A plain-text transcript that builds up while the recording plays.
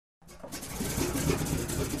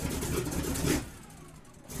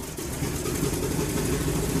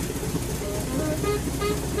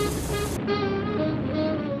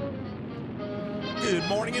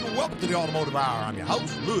welcome to the Automotive Hour. I'm your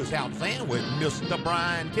host, Louis Altazan, with Mr.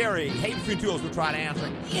 Brian Terry. Hey, between two of us, we'll try to answer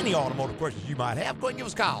any automotive questions you might have. Go ahead and give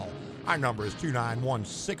us a call. Our number is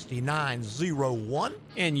 291-6901.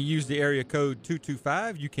 And you use the area code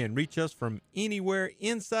 225. You can reach us from anywhere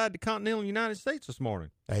inside the continental United States this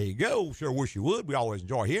morning. There you go. Sure wish you would. We always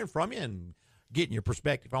enjoy hearing from you and getting your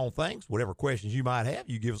perspective on things. Whatever questions you might have,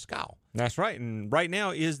 you give us a call. That's right. And right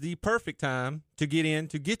now is the perfect time to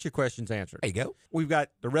get your questions answered. There you go. We've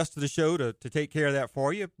got the rest of the show to take care of that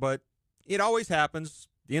for you, but it always happens.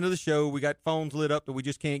 At the end of the show, we got phones lit up that we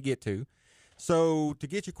just can't get to. So to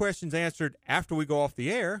get your questions answered after we go off the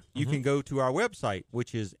air, you can go to our website,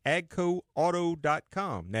 which is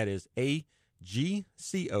agcoauto.com. That is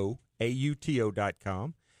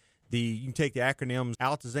AGCOAUTO.com. You can take the acronyms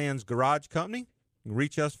Altazan's Garage Company. You can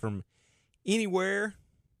reach us from anywhere,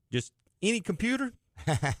 just any computer.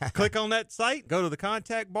 Click on that site, go to the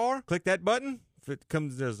contact bar, click that button. If it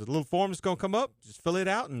comes, there's a little form that's going to come up. Just fill it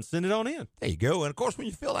out and send it on in. There you go. And, of course, when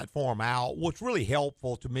you fill that form out, what's really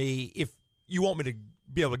helpful to me, if you want me to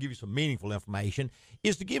be able to give you some meaningful information,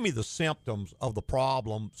 is to give me the symptoms of the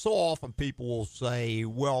problem. So often people will say,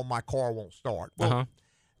 well, my car won't start. Well,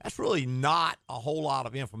 that's really not a whole lot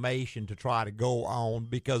of information to try to go on,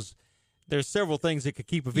 because there's several things that could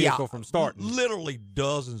keep a vehicle from starting. Literally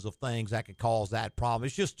dozens of things that could cause that problem.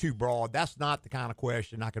 It's just too broad. That's not the kind of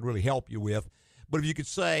question I could really help you with. But if you could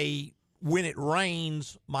say, when it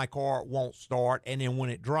rains, my car won't start, and then when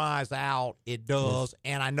it dries out, it does,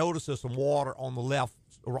 and I notice there's some water on the left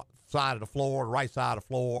side of the floor, right side of the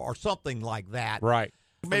floor, or something like that. Right.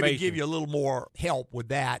 Maybe give you a little more help with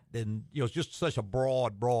that than, it's just such a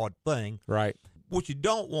broad thing. Right. What you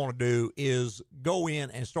don't want to do is go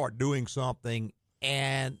in and start doing something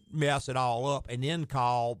and mess it all up and then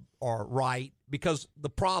call or write, because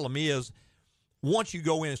the problem is, once you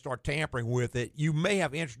go in and start tampering with it, you may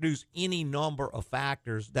have introduced any number of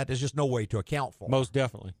factors that there's just no way to account for. Most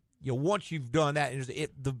definitely. Once you've done that,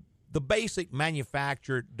 the basic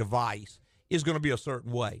manufactured device is going to be a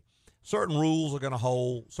certain way. Certain rules are going to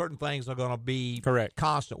hold. Certain things are going to be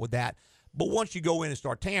constant with that. But once you go in and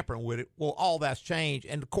start tampering with it, well, all that's changed.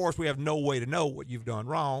 And, of course, we have no way to know what you've done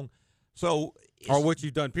wrong. So, or what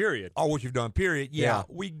you've done, period. Yeah,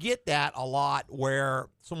 we get that a lot where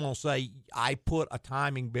someone will say, I put a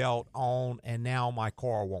timing belt on and now my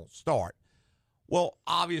car won't start. Well,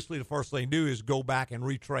 obviously the first thing to do is go back and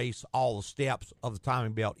retrace all the steps of the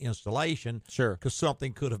timing belt installation. Sure. Because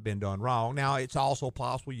something could have been done wrong. Now, it's also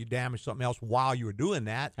possible you damaged something else while you were doing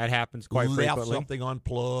that. That happens quite frequently. Left something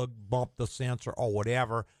unplugged, bumped the sensor or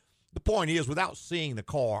whatever. The point is, without seeing the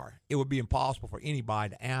car, it would be impossible for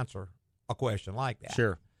anybody to answer a question like that.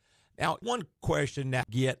 Sure. Now, one question that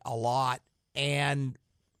I get a lot, and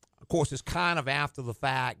of course it's kind of after the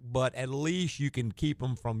fact, but at least you can keep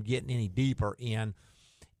them from getting any deeper in.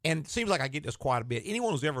 And it seems like I get this quite a bit.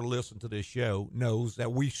 Anyone who's ever listened to this show knows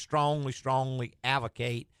that we strongly, strongly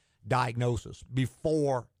advocate diagnosis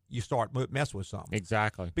before you start messing with something.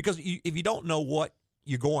 Exactly. Because if you don't know what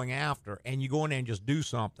you're going after and you go in there and just do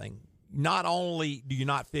something, not only do you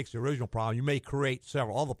not fix the original problem, you may create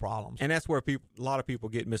several other problems. And that's where a lot of people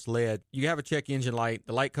get misled. You have a check engine light.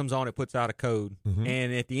 The light comes on. It puts out a code.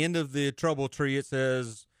 And at the end of the trouble tree, it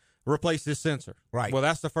says, replace this sensor. Right. Well,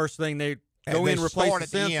 that's the first thing they go in and replace the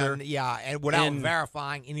sensor. And without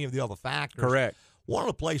verifying any of the other factors. Correct. One of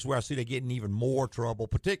the places where I see they're getting even more trouble,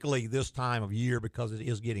 particularly this time of year because it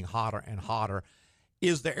is getting hotter and hotter,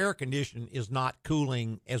 is the air conditioning is not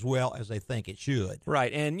cooling as well as they think it should.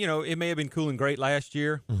 Right, and, it may have been cooling great last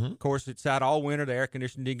year. Of course, it's out all winter. The air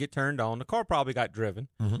conditioning didn't get turned on. The car probably got driven,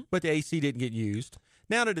 but the AC didn't get used.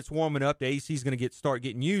 Now that it's warming up, the AC is going to start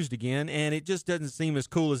getting used again, and it just doesn't seem as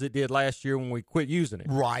cool as it did last year when we quit using it.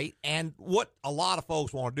 Right, and what a lot of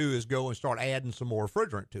folks want to do is go and start adding some more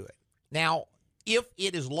refrigerant to it. Now, if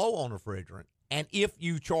it is low on refrigerant, and if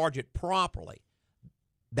you charge it properly,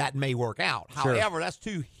 that may work out. Sure. However, that's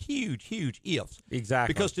two huge, huge ifs.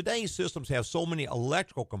 Exactly. Because today's systems have so many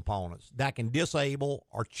electrical components that can disable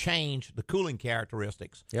or change the cooling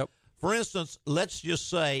characteristics. Yep. For instance, let's just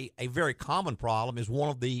say a very common problem is one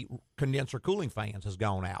of the condenser cooling fans has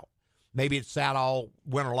gone out. Maybe it sat all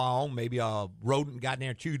winter long. Maybe a rodent got in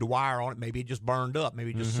there and chewed the wire on it. Maybe it just burned up.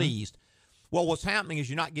 Maybe it just seized. Well, what's happening is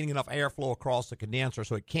you're not getting enough airflow across the condenser,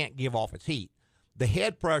 so it can't give off its heat. The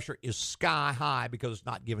head pressure is sky high because it's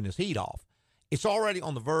not giving its heat off. It's already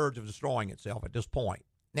on the verge of destroying itself at this point.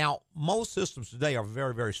 Now, most systems today are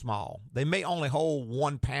very, very small. They may only hold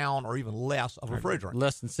 1 pound or even less of refrigerant.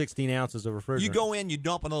 Less than 16 ounces of refrigerant. You go in, you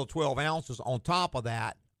dump another 12 ounces on top of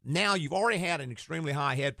that. Now you've already had an extremely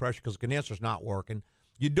high head pressure because the condenser's not working.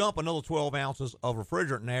 You dump another 12 ounces of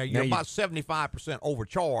refrigerant in there. You're about 75%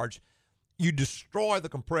 overcharged. You destroy the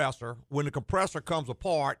compressor. When the compressor comes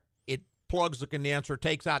apart, it plugs the condenser,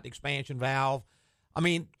 takes out the expansion valve. I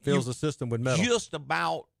mean, fills the system with metal. Just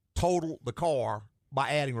about total the car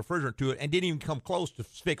by adding refrigerant to it, and didn't even come close to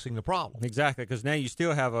fixing the problem. Exactly, because now you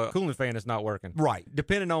still have a cooling fan that's not working. Right.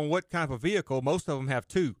 Depending on what type of vehicle, most of them have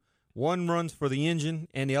two. One runs for the engine,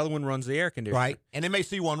 and the other one runs the air conditioner. Right, and they may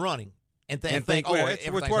see one running and think, oh, well,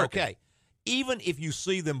 everything's okay. Even if you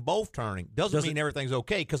see them both turning, doesn't mean everything's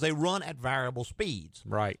okay, because they run at variable speeds.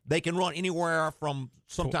 Right. They can run anywhere from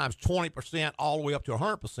sometimes 20% all the way up to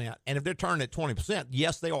 100%. And if they're turning at 20%,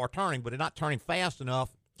 yes, they are turning, but they're not turning fast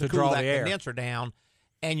enough to cool draw that the air. condenser down,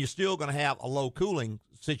 and you're still going to have a low cooling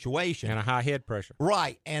situation. And a high head pressure.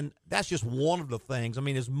 Right, and that's just one of the things. I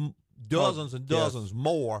mean, there's dozens and dozens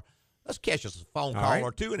more. Let's catch us a phone call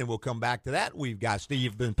or two, and then we'll come back to that. We've got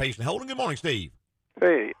Steve been patiently holding. Good morning, Steve.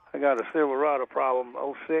 Hey, I got a Silverado problem,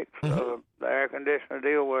 06, the air conditioner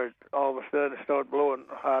deal where all of a sudden it started blowing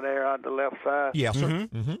hot air out the left side. Yes, sir.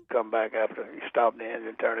 Mm-hmm. Come back after you stop the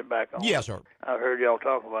engine, turn it back on. Yes, sir. I heard y'all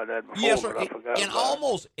talk about that before, yes, sir. but I forgot In about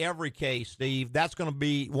almost every case, Steve, that's going to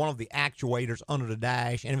be one of the actuators under the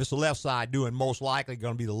dash, and if it's the left side doing, most likely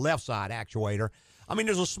going to be the left side actuator. I mean,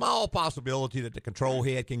 there's a small possibility that the control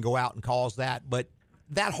head can go out and cause that, but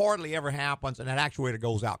that hardly ever happens, and that actuator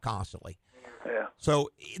goes out constantly. Yeah. So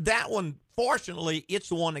that one, fortunately, it's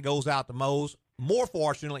the one that goes out the most. More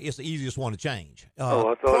fortunately, it's the easiest one to change. I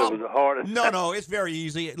thought it was the hardest. No, it's very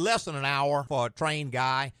easy. Less than an hour for a trained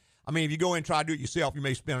guy. I mean, if you go in and try to do it yourself, you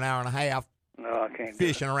may spend an hour and a half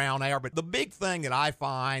fishing around there. But the big thing that I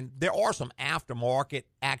find, there are some aftermarket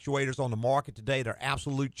actuators on the market today that are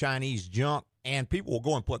absolute Chinese junk, and people will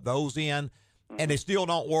go and put those in, and they still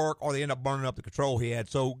don't work, or they end up burning up the control head.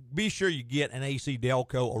 So be sure you get an AC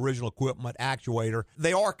Delco original equipment actuator.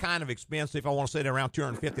 They are kind of expensive. I want to say they're around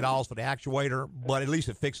 $250 for the actuator, but at least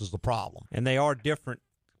it fixes the problem. And they are different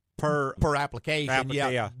per application.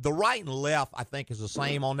 Yeah. The right and left, I think, is the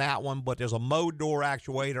same on that one, but there's a mode door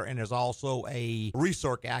actuator, and there's also a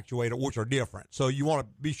recirc actuator, which are different. So you want to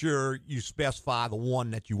be sure you specify the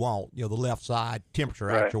one that you want, the left side temperature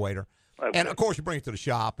actuator. Okay. And, of course, you bring it to the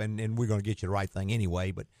shop, and we're going to get you the right thing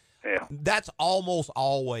anyway. But that's almost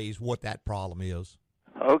always what that problem is.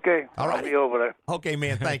 Okay. I'll be over there. Okay,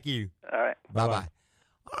 man. Thank you. All right. Bye-bye.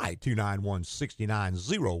 All right,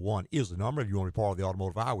 291-6901 is the number. If you want to be part of the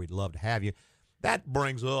Automotive Hour, we'd love to have you. That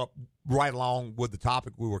brings up right along with the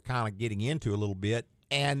topic we were kind of getting into a little bit,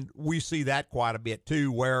 and we see that quite a bit,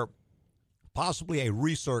 too, where possibly a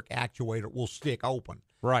recirc actuator will stick open.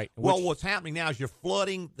 Right. Well, what's happening now is you're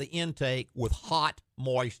flooding the intake with hot,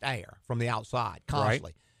 moist air from the outside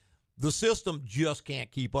constantly. Right. The system just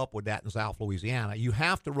can't keep up with that in South Louisiana. You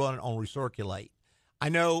have to run it on recirculate. I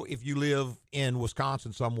know if you live in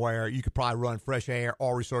Wisconsin somewhere, you could probably run fresh air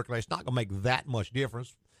or recirculate. It's not going to make that much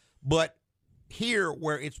difference. But here,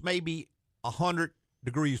 where it's maybe 100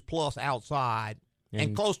 degrees plus outside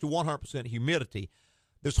and close to 100% humidity,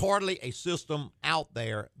 there's hardly a system out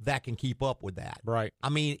there that can keep up with that. Right. I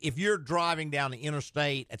mean, if you're driving down the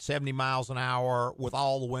interstate at 70 miles an hour with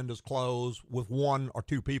all the windows closed, with one or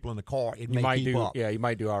two people in the car, it may keep up. Yeah, you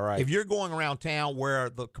might do all right. If you're going around town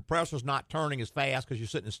where the compressor's not turning as fast because you're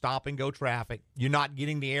sitting in stop-and-go traffic, you're not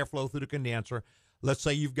getting the airflow through the condenser, let's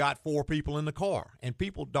say you've got 4 people in the car, and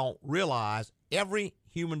people don't realize every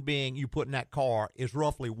human being you put in that car is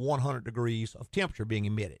roughly 100 degrees of temperature being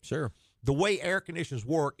emitted. Sure. The way air conditioners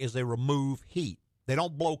work is they remove heat. They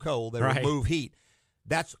don't blow cold. They remove heat.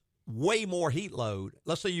 That's way more heat load.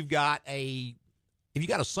 Let's say if you've got a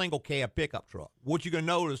single cab pickup truck, what you're going to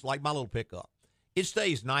notice, like my little pickup, it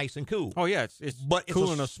stays nice and cool. Oh, yeah. It's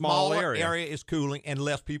cool in a small area. Area is cooling, and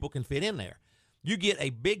less people can fit in there. You get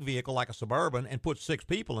a big vehicle like a Suburban and put 6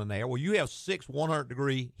 people in there. Well, you have 6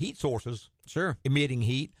 100-degree heat sources emitting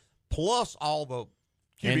heat, plus all the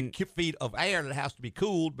cubic feet of air that has to be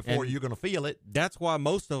cooled before you're going to feel it. That's why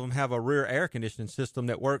most of them have a rear air conditioning system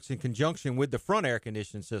that works in conjunction with the front air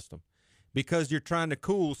conditioning system. Because you're trying to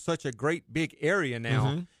cool such a great big area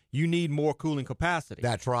now, you need more cooling capacity.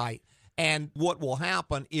 That's right. And what will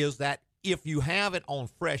happen is that if you have it on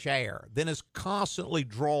fresh air, then it's constantly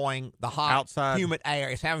drawing the hot, outside, humid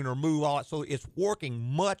air. It's having to remove all it. So it's working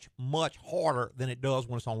much, much harder than it does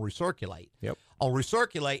when it's on recirculate. Yep. On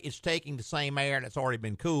recirculate, it's taking the same air that's already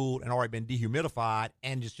been cooled and already been dehumidified,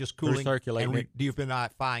 and it's just cooling and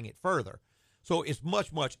dehumidifying it further. So it's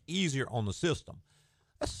much, much easier on the system.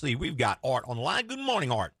 Let's see. We've got Art on the line. Good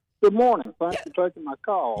morning, Art. Good morning. Thanks for taking my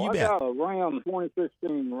call. You I bet. got a Ram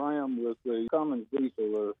 2016 Ram with the Cummins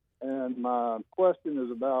diesel. And my question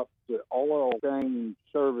is about the oil change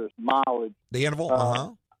service mileage. The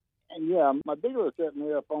interval? And yeah, my dealer set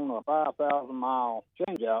me up on a 5,000-mile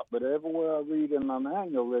change-out, but everywhere I read in my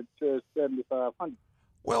manual, it says 7,500.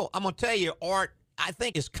 Well, I'm going to tell you, Art, I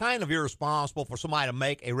think it's kind of irresponsible for somebody to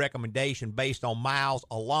make a recommendation based on miles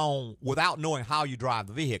alone without knowing how you drive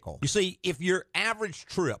the vehicle. You see, if your average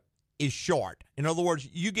trip is short, in other words,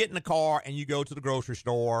 you get in the car and you go to the grocery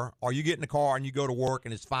store, or you get in the car and you go to work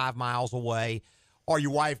and it's 5 miles away, or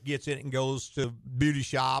your wife gets in and goes to beauty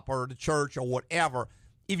shop or the church or whatever,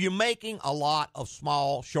 if you're making a lot of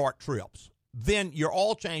small, short trips, then your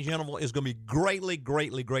oil change interval is going to be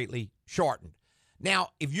greatly shortened. Now,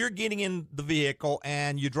 if you're getting in the vehicle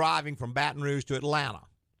and you're driving from Baton Rouge to Atlanta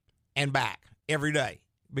and back every day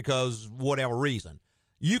because whatever reason,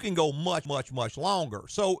 you can go much longer.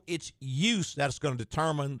 So it's use that's going to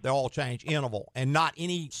determine the oil change interval and not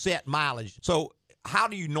any set mileage. So how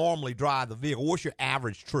do you normally drive the vehicle? What's your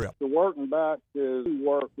average trip? The work and back is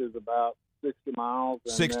about 60 miles.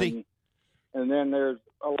 And 60? And then there's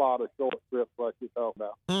a lot of short trips like you talk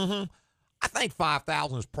about. Mm-hmm. I think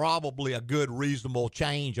 5,000 is probably a good, reasonable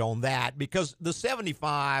change on that because the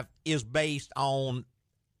 75 is based on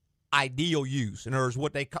ideal use. In other words,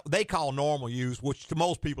 what they call normal use, which to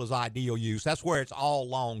most people is ideal use. That's where it's all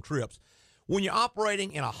long trips. When you're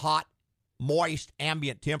operating in a hot, moist,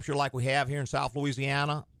 ambient temperature like we have here in South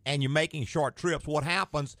Louisiana, and you're making short trips, what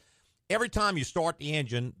happens, every time you start the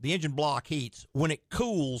engine block heats. When it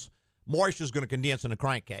cools, moisture is going to condense in the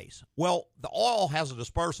crankcase. Well, the oil has a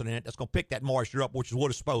dispersant in it that's going to pick that moisture up, which is what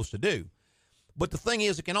it's supposed to do. But the thing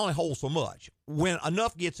is, it can only hold so much. When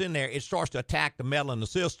enough gets in there, it starts to attack the metal in the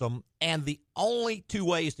system, and the only two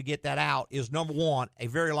ways to get that out is, number one, a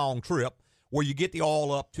very long trip where you get the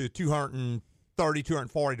oil up to 230,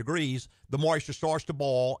 240 degrees. The moisture starts to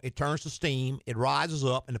boil. It turns to steam. It rises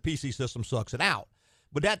up, and the PC system sucks it out.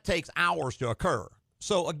 But that takes hours to occur.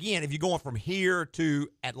 So, again, if you're going from here to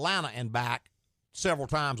Atlanta and back several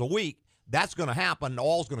times a week, that's going to happen. The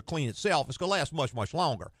oil's going to clean itself. It's going to last much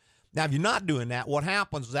longer. Now, if you're not doing that, what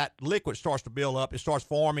happens is that liquid starts to build up. It starts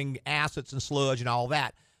forming acids and sludge and all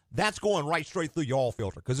that. That's going right straight through your oil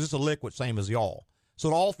filter because it's a liquid, same as the oil. So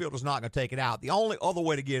the oil filter's not going to take it out. The only other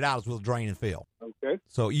way to get it out is with a drain and fill. Okay.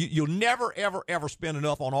 So you'll never, ever spend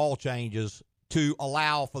enough on oil changes to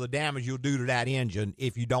allow for the damage you'll do to that engine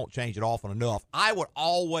if you don't change it often enough. I would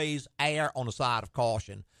always err on the side of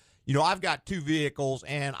caution. You know, I've got two vehicles,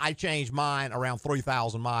 and I change mine around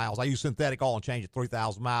 3,000 miles. I use synthetic oil and change it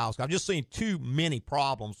 3,000 miles. I've just seen too many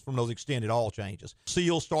problems from those extended oil changes.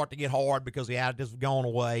 Seals start to get hard because the additives have gone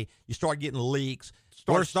away. You start getting leaks.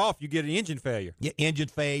 Worst off, you get an engine failure. Yeah, engine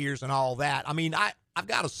failures and all that. I mean, I've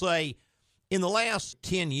got to say, in the last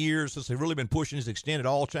 10 years, since they've really been pushing these extended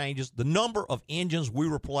oil changes, the number of engines we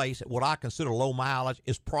replace at what I consider low mileage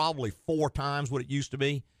is probably 4 times what it used to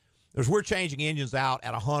be. We're changing engines out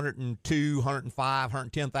at 102, 105,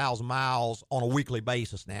 110,000 miles on a weekly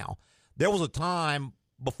basis now. There was a time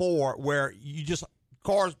before where you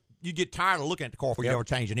get tired of looking at the car before you ever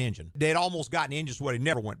change an engine. They'd almost gotten engines where they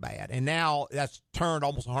never went bad. And now that's turned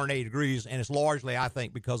almost 180 degrees, and it's largely, I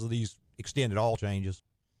think, because of these extended oil changes.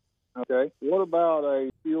 Okay. What about a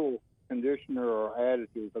fuel conditioner or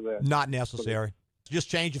additive for that? Not necessary. Just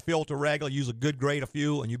change your filter regular, use a good grade of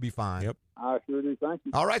fuel, and you'll be fine. Yep. I sure do. Thank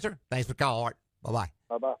you. All right, sir. Thanks for the call, Art. Bye-bye.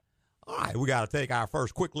 Bye-bye. All right, we got to take our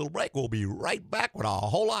first quick little break. We'll be right back with a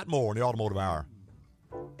whole lot more in the Automotive Hour.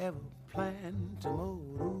 Ever plan to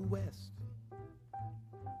move west?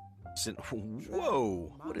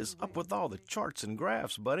 Whoa, what is up with all the charts and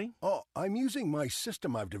graphs, buddy? Oh, I'm using my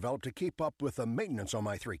system I've developed to keep up with the maintenance on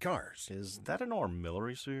my 3 cars. Is that an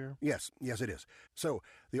armillary, sir? Yes, it is. So,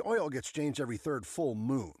 the oil gets changed every 3rd full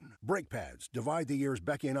moon. Brake pads divide the years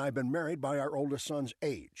Becky and I have been married by our oldest son's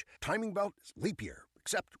age. Timing belt is leap year,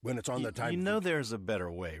 except when it's on the time. You know there's a better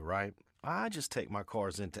way, right? I just take my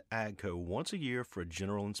cars into AGCO once a year for a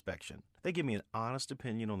general inspection. They give me an honest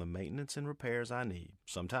opinion on the maintenance and repairs I need.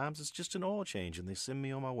 Sometimes it's just an oil change and they send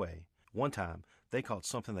me on my way. One time, they caught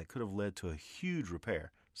something that could have led to a huge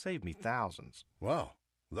repair. Saved me thousands. Wow,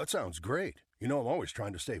 that sounds great. You know I'm always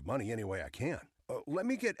trying to save money any way I can. Let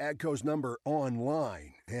me get AGCO's number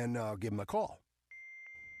online and give them a call.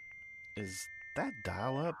 Is that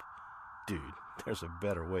dial-up? Dude, there's a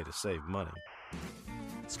better way to save money.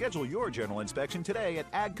 Schedule your general inspection today at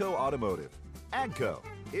AGCO Automotive. AGCO,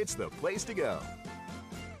 it's the place to go.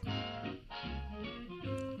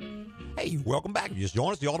 Hey, welcome back. You just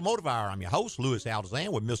joined us, the Automotive Hour. I'm your host, Louis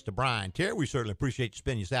Altazan, with Mr. Brian Terry. We certainly appreciate you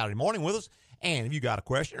spending your Saturday morning with us. And if you got a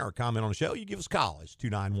question or a comment on the show, you give us a call. It's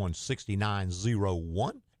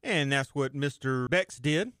 291-6901. And that's what Mr. Bex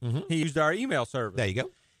did. He used our email service. There you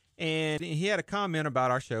go. And he had a comment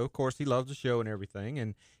about our show. Of course, he loves the show and everything.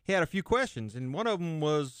 And he had a few questions. And one of them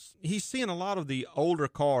was he's seeing a lot of the older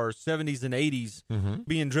cars, 70s and 80s,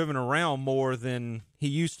 being driven around more than he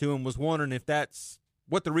used to, and was wondering if that's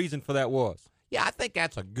what the reason for that was. Yeah, I think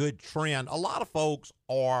that's a good trend. A lot of folks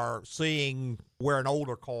are seeing where an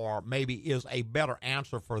older car maybe is a better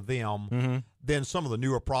answer for them than some of the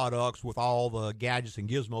newer products with all the gadgets and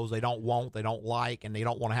gizmos they don't want, they don't like, and they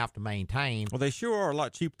don't want to have to maintain. Well, they sure are a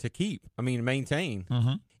lot cheaper to keep. I mean, maintain.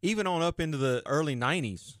 Even on up into the early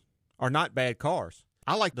 90s are not bad cars.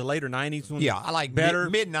 I like the later 90s ones. Yeah, I like better.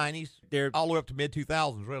 Mid-90s. They're all the way up to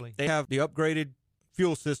mid-2000s, really. They have the upgraded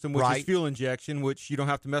fuel system, which is fuel injection, which you don't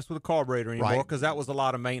have to mess with a carburetor anymore because that was a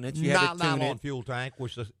lot of maintenance. You had to tune not on it. fuel tank,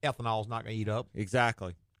 which the ethanol is not going to eat up.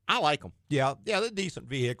 Exactly. I like them. Yeah, they're decent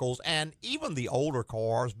vehicles. And even the older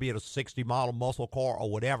cars, be it a 60 model muscle car or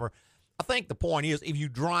whatever, I think the point is if you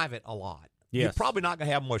drive it a lot, you're probably not going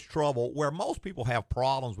to have much trouble. Where most people have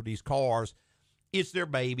problems with these cars, it's their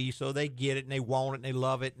baby, so they get it and they want it and they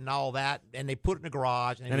love it and all that, and they put it in the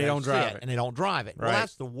garage and they don't drive it. And they don't drive it. Right. Well,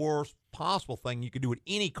 that's the worst possible thing you could do with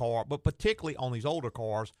any car, but particularly on these older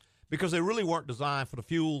cars, because they really weren't designed for the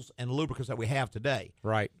fuels and the lubricants that we have today.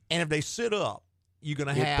 Right. And if they sit up, you're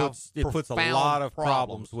going to have it puts a lot of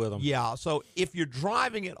problems with them. Yeah, so if you're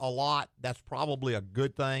driving it a lot, that's probably a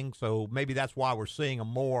good thing. So maybe that's why we're seeing them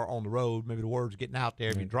more on the road. Maybe the word's getting out there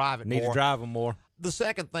if you drive it more. Need to drive them more. The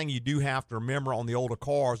second thing you do have to remember on the older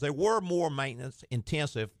cars, they were more maintenance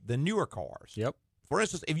intensive than newer cars. Yep. For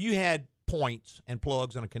instance, if you had points and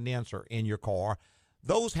plugs and a condenser in your car,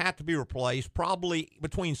 those had to be replaced probably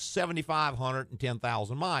between 7,500 and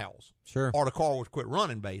 10,000 miles. Sure. Or the car would quit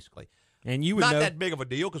running, basically. And you would Not know that big of a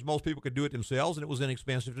deal because most people could do it themselves, and it was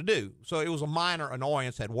inexpensive to do. So it was a minor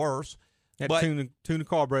annoyance at worst. But tune the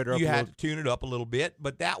carburetor up. You had to tune it up a little bit,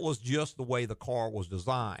 but that was just the way the car was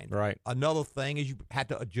designed. Right. Another thing is you had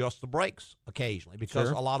to adjust the brakes occasionally because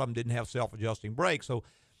a lot of them didn't have self-adjusting brakes. So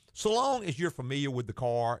long as you're familiar with the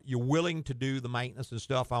car, you're willing to do the maintenance and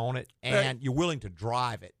stuff on it, and you're willing to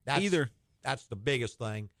drive it. That's the biggest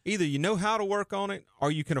thing. Either you know how to work on it, or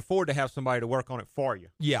you can afford to have somebody to work on it for you.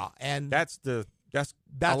 Yeah, and that's a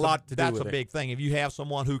lot to do with That's a big thing. If you have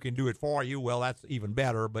someone who can do it for you, well, that's even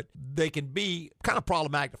better. But they can be kind of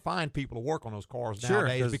problematic to find people to work on those cars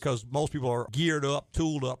nowadays because most people are geared up,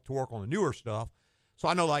 tooled up to work on the newer stuff. So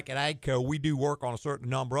I know, like at AGCO, we do work on a certain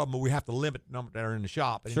number of them, but we have to limit the number that are in the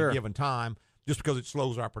shop at any given time just because it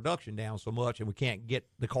slows our production down so much, and we can't get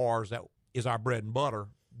the cars that is our bread and butter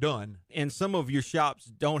done. And some of your shops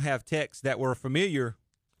don't have techs that were familiar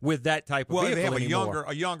with that type of vehicle they have anymore.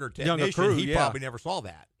 a younger technician. Younger crew, he probably never saw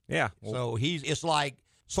that. Yeah. So it's like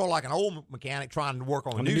sort of like an old mechanic trying to work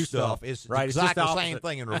on the new stuff. It's right. exactly it's the same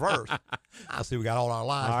thing in reverse. I see we got all our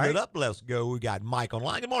lines lit up. Let's go. We got Mike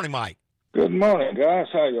online. Good morning, Mike. Good morning, guys.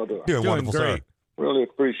 How y'all doing? Doing wonderful, great. sir. Really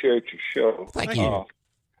appreciate your show. Thank you.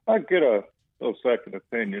 I get a little second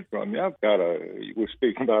opinion from you. We're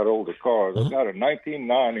speaking about older cars. I've got a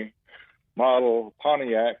 1990 model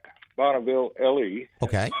Pontiac Bonneville LE.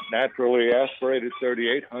 Okay. Naturally aspirated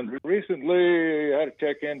 3800. Recently, I had a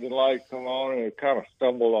check engine light come on, and it kind of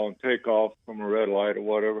stumbled on takeoff from a red light or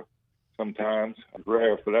whatever. Sometimes it's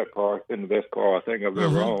rare for that car. It's been the best car I think I've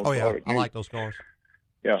ever owned. Oh, yeah. I like those cars.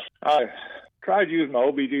 Yeah. I tried using my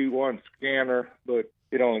OBD1 scanner, but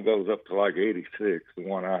it only goes up to like 86, the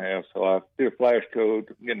one I have. So I did a flash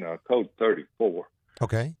code, getting a code 34.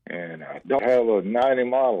 Okay. And I don't have a 90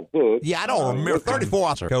 model book. Yeah, I don't remember.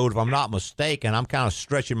 34 code, if I'm not mistaken. I'm kind of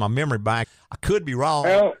stretching my memory back. I could be wrong.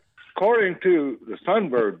 Well, according to the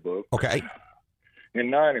Sunbird book, okay, in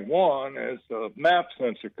 91, it's a map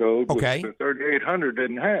sensor code, which the 3800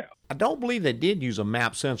 didn't have. I don't believe they did use a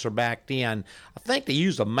map sensor back then. I think they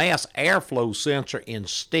used a mass airflow sensor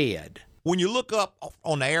instead. When you look up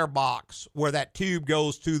on the air box where that tube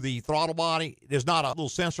goes to the throttle body, there's not a little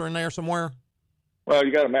sensor in there somewhere? Well,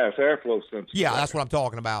 you got a mass airflow sensor. Yeah, that's what I'm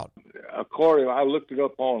talking about. I looked it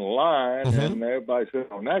up online, and everybody said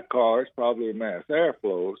on that car it's probably a mass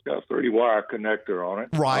airflow. It's got a 3-wire connector on it.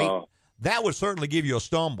 Right. That would certainly give you a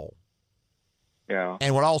stumble. Yeah.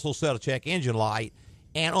 And would also set a check engine light.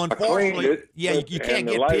 And unfortunately, you can't get PID data.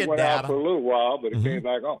 The light went out for a little while, but it came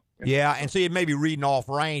back on. Yeah, and see, it may be reading off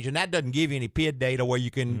range, and that doesn't give you any PID data where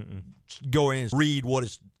you can go in and read what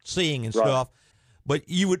it's seeing and stuff. But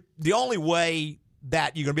the only way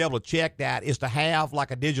that you're going to be able to check that is to have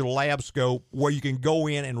like a digital lab scope where you can go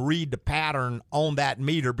in and read the pattern on that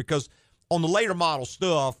meter, because on the later model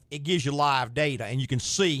stuff, it gives you live data, and you can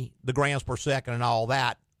see the grams per second and all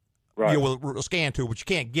that Right. with a scan tool, but you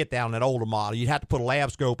can't get that on that older model. You'd have to put a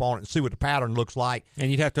lab scope on it and see what the pattern looks like. And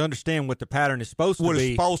you'd have to understand what the pattern is supposed to What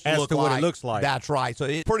be it's supposed to as look to like. what it looks like. That's right. So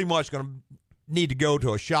it's pretty much going to need to go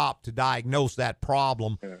to a shop to diagnose that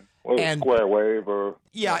problem. Yeah. Well, And- square wave or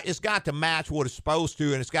Yeah, it's got to match what it's supposed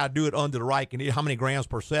to, and it's got to do it under the right condition, how many grams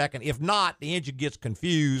per second. If not, the engine gets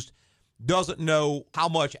confused, doesn't know how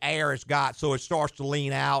much air it's got, so it starts to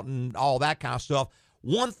lean out and all that kind of stuff.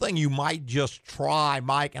 One thing you might just try,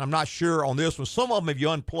 Mike, and I'm not sure on this one, some of them, if you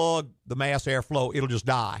unplug the mass airflow, it'll just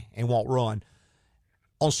die and won't run.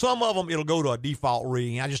 On some of them, it'll go to a default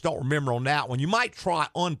reading. I just don't remember on that one. You might try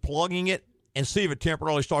unplugging it and see if it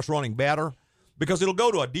temporarily starts running better, because it'll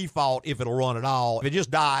go to a default if it'll run at all. If it just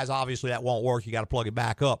dies, obviously that won't work. You got to plug it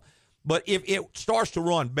back up. But if it starts to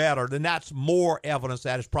run better, then that's more evidence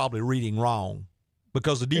that it's probably reading wrong,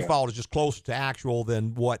 because the default is just closer to actual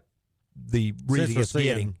than what the reading is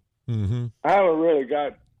getting. Mm-hmm. I haven't really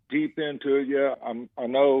got deep into it yet. I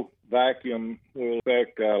know vacuum will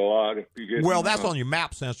affect that a lot if you get. Well, that's on your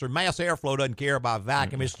map sensor. Mass airflow doesn't care about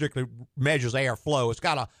vacuum. It strictly measures airflow. It's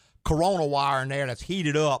got a corona wire in there that's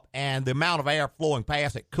heated up, and the amount of air flowing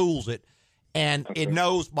past it cools it, and it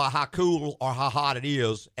knows by how cool or how hot it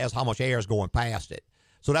is as how much air is going past it.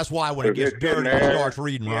 So that's why when it gets dirty, it starts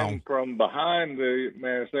reading wrong. From behind the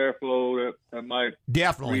mass airflow, that might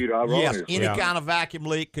Definitely. read erroneous. Yes, any kind of vacuum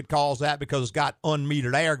leak could cause that, because it's got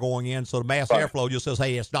unmetered air going in, so the mass airflow just says,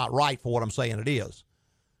 hey, it's not right for what I'm saying it is.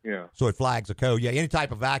 Yeah. So it flags a code. Yeah, any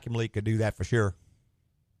type of vacuum leak could do that for sure.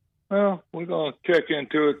 Well, we're going to check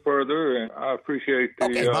into it further, and I appreciate the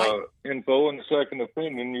info and the second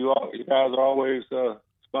opinion. You guys are always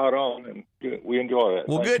spot on, and we enjoy that.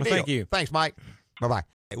 Well, good deal. Thank you. Thanks, Mike. Bye-bye.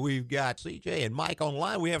 We've got CJ and Mike on the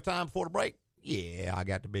line. We have time before the break. Yeah, I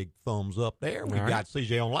got the big thumbs up there. We've got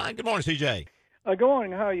CJ on line. Good morning, CJ. Good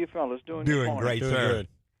morning. How are you fellas doing? Doing great, sir. Good.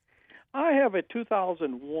 I have a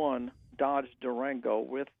 2001 Dodge Durango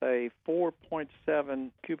with a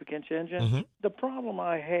 4.7 cubic inch engine. Mm-hmm. The problem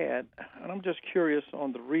I had, and I'm just curious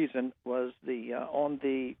on the reason, was on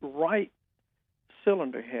the right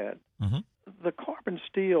cylinder head, the carbon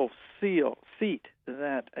steel seat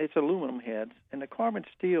that it's aluminum heads, and the carbon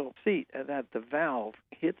steel seat that the valve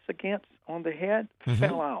hits against on the head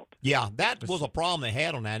fell out. Yeah, that was a problem they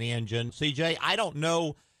had on that engine, CJ. I don't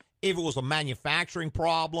know if it was a manufacturing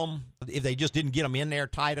problem, if they just didn't get them in there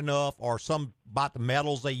tight enough, or some about the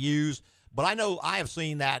metals they use. But I know I have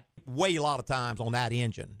seen that way a lot of times on that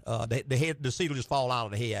engine. The seat will just fall out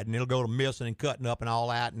of the head, and it'll go to missing and cutting up and all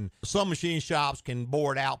that. And some machine shops can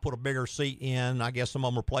bore it out, put a bigger seat in. I guess some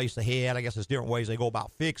of them replace the head. I guess there's different ways they go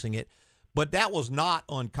about fixing it. But that was not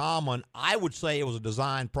uncommon. I would say it was a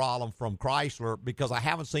design problem from Chrysler, because I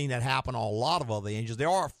haven't seen that happen on a lot of other engines. There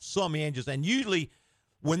are some engines, and usually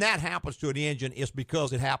when that happens to an engine, it's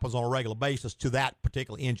because it happens on a regular basis to that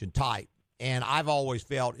particular engine type. And I've always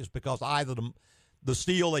felt it's because either the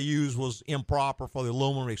steel they used was improper for the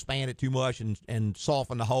aluminum, expanded too much and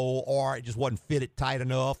softened the hole, or it just wasn't fitted tight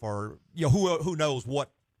enough, or who knows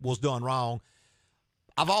what was done wrong.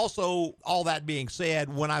 I've also, all that being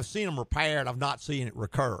said, when I've seen them repaired, I've not seen it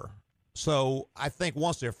recur. So I think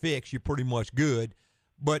once they're fixed, you're pretty much good.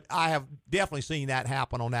 But I have definitely seen that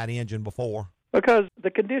happen on that engine before. Because the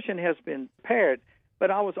condition has been repaired, but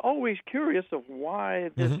I was always curious of why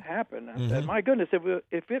this happened. I said, my goodness,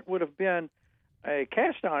 if it would have been a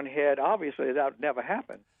cast iron head, obviously that would never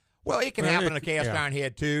happen. Well, it can happen in a cast iron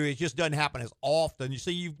head too. It just doesn't happen as often. You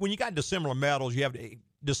see, when you got dissimilar metals, you have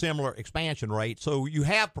dissimilar expansion rate, so you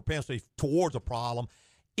have propensity towards a problem.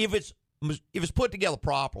 If it's put together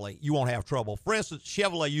properly, you won't have trouble. For instance,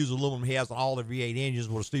 Chevrolet uses aluminum heads on all their V8 engines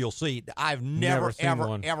with a steel seat. I've never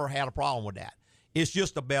ever had a problem with that. It's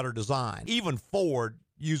just a better design. Even Ford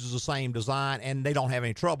uses the same design, and they don't have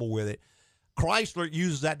any trouble with it. Chrysler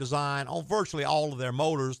uses that design on virtually all of their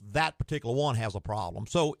motors. That particular one has a problem.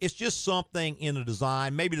 So it's just something in the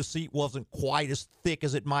design. Maybe the seat wasn't quite as thick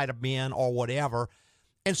as it might have been or whatever.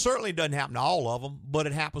 And certainly it doesn't happen to all of them, but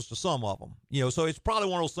it happens to some of them. So it's probably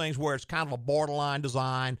one of those things where it's kind of a borderline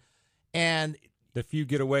design. And the few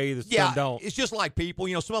get away, some don't. It's just like people.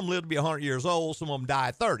 Some of them live to be 100 years old. Some of them die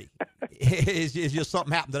at 30. It's just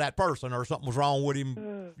something happened to that person, or something was wrong with him,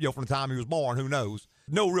 from the time he was born. Who knows?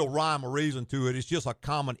 No real rhyme or reason to it. It's just a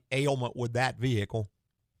common ailment with that vehicle.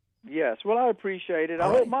 Yes. Well, I appreciate it. I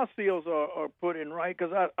hope my seals are put in right,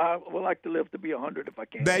 because I would like to live to be 100 if I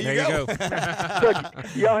can. There you go.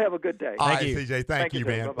 Y'all have a good day. All right, CJ. Thank you,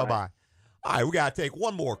 man. Bye-bye. Bye-bye. All right, we got to take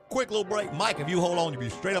one more quick little break. Mike, if you hold on, you'll be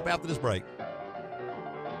straight up after this break.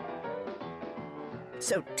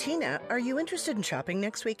 So, Tina, are you interested in shopping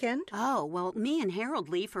next weekend? Oh, well, me and Harold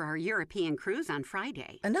leave for our European cruise on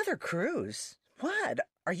Friday. Another cruise? What?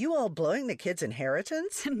 Are you all blowing the kids'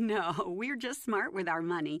 inheritance? No, we're just smart with our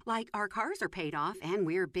money. Like, our cars are paid off, and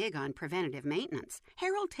we're big on preventative maintenance.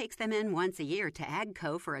 Harold takes them in once a year to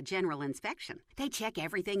AGCO for a general inspection. They check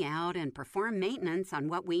everything out and perform maintenance on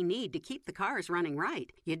what we need to keep the cars running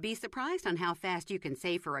right. You'd be surprised on how fast you can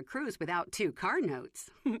save for a cruise without 2 car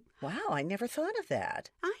notes. Wow, I never thought of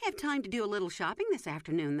that. I have time to do a little shopping this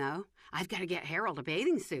afternoon, though. I've got to get Harold a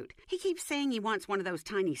bathing suit. He keeps saying he wants one of those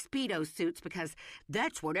tiny Speedo suits because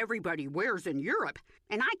that's what everybody wears in Europe,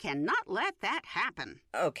 and I cannot let that happen.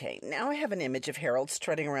 Okay, now I have an image of Harold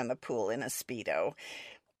strutting around the pool in a Speedo.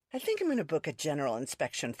 I think I'm going to book a general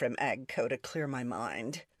inspection from AGCO to clear my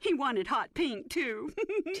mind. He wanted hot pink, too.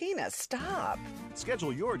 Tina, stop.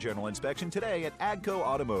 Schedule your general inspection today at AGCO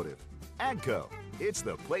Automotive. AGCO, it's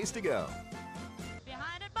the place to go.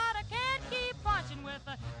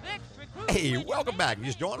 Hey, welcome back. You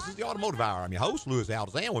just joined us. This is the Automotive Hour. I'm your host, Louis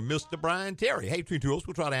Altazan, with Mr. Brian Terry. Hey, between two hosts,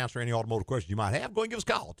 we'll try to answer any automotive questions you might have. Go and give us a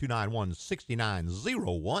call,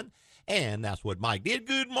 291-6901. And that's what Mike did.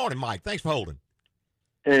 Good morning, Mike. Thanks for holding.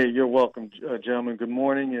 Hey, you're welcome, gentlemen. Good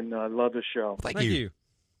morning, and I love the show. Thank you.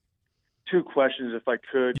 2 questions, if I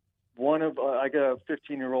could. One of I got a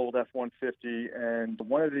 15-year-old F-150, and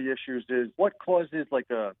one of the issues is what causes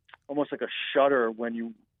almost like a shutter when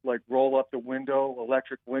you roll up the window,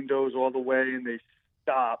 electric windows all the way, and they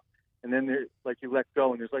stop, and then you let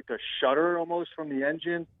go, and there's like a shutter almost from the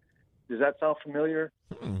engine. Does that sound familiar?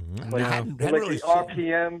 The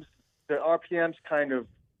RPMs kind of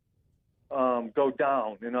go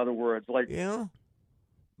down. In other words, yeah.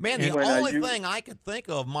 Man, the only thing I could think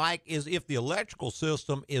of, Mike, is if the electrical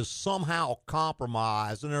system is somehow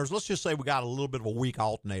compromised, and let's just say we got a little bit of a weak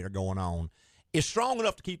alternator going on. It's strong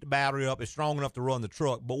enough to keep the battery up. It's strong enough to run the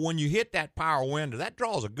truck. But when you hit that power window, that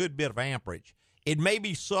draws a good bit of amperage. It may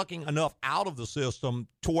be sucking enough out of the system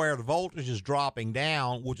to where the voltage is dropping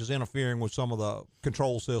down, which is interfering with some of the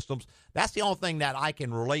control systems. That's the only thing that I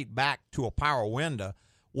can relate back to a power window.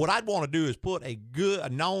 What I'd want to do is put a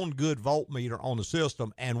known good voltmeter on the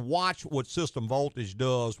system and watch what system voltage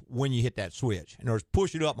does when you hit that switch. In other words,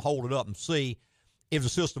 push it up and hold it up and see if the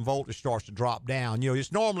system voltage starts to drop down.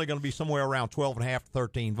 It's normally going to be somewhere around 12.5 to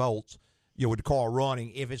 13 volts, with the car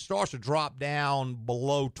running. If it starts to drop down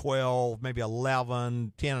below 12, maybe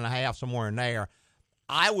 11, 10.5, somewhere in there,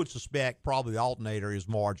 I would suspect probably the alternator is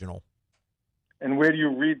marginal. And where do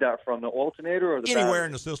you read that from, the alternator or the Anywhere battery?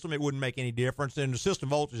 in the system, it wouldn't make any difference. And the system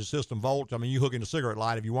voltage is system voltage. I mean, you hook in the cigarette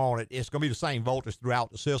light if you want it. It's going to be the same voltage throughout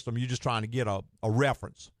the system. You're just trying to get a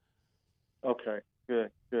reference. Okay, good.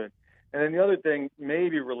 And then the other thing,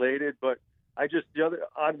 maybe related, but out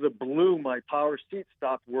of the blue, my power seat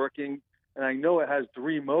stopped working, and I know it has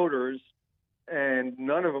 3 motors, and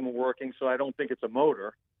none of them are working, so I don't think it's a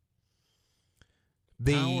motor.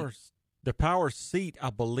 The power seat, I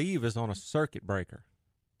believe, is on a circuit breaker.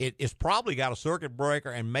 It's probably got a circuit breaker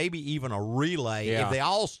and maybe even a relay. Yeah. If they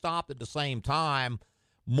all stopped at the same time,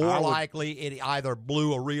 more likely it either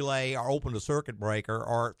blew a relay or opened a circuit breaker,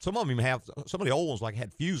 or some of them have, some of the old ones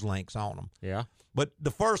had fuse links on them. Yeah. But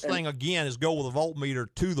the first thing, again, is go with a voltmeter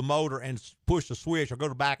to the motor and push the switch, or go to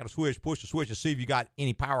the back of the switch, push the switch, and see if you got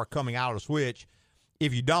any power coming out of the switch.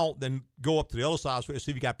 If you don't, then go up to the other side of the switch and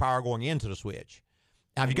see if you got power going into the switch.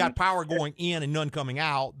 Now, if you got power going in and none coming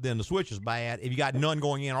out, then the switch is bad. If you got none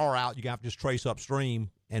going in or out, you have to just trace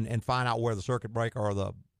upstream and find out where the circuit breaker or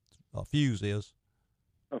the fuse is.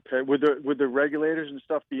 Okay. Would the regulators and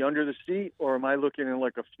stuff be under the seat, or am I looking in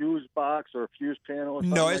like a fuse box or a fuse panel? Or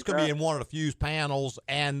No, it's like going to be in one of the fuse panels,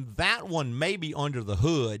 and that one may be under the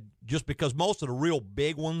hood, just because most of the real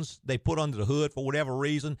big ones they put under the hood for whatever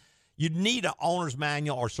reason. You'd need an owner's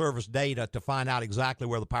manual or service data to find out exactly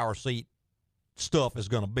where the power seat stuff is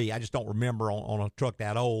going to be. I just don't remember on a truck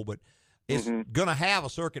that old, but it's going to have a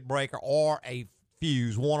circuit breaker or a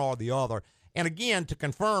fuse, one or the other. And again, to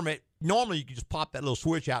confirm it, normally you can just pop that little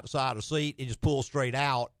switch out the side of the seat and just pull straight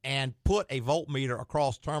out and put a voltmeter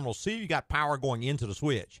across the terminal. See if you got power going into the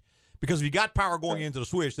switch. Because if you got power going into the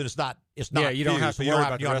switch, then it's not. Yeah, you don't have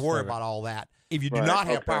to worry about all that. If you do not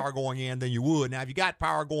have power going in, then you would. Now, if you got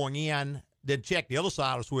power going in, then check the other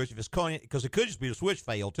side of the switch if it's coming, because it could just be the switch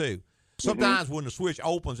fail too. Sometimes when the switch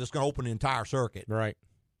opens, it's going to open the entire circuit. Right.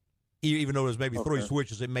 Even though there's maybe 3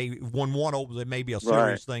 switches, it may, when one opens, it may be a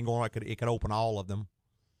serious thing going on. It could open all of them.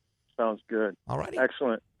 Sounds good. All righty.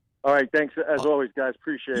 Excellent. All right. Thanks as always, guys.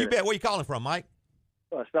 Appreciate it. You bet. Where are you calling from, Mike?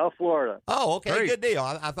 South Florida. Oh, okay. Great. Good deal.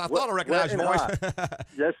 I thought I recognized your voice.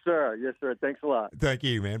 Yes, sir. Yes, sir. Thanks a lot. Thank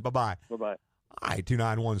you, man. Bye-bye. Bye-bye. All right,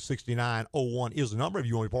 291-6901 is the number. If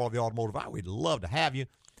you want to be part of the Automotive Hour, we'd love to have you.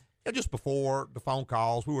 Just before the phone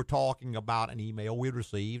calls, we were talking about an email we'd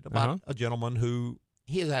received about a gentleman who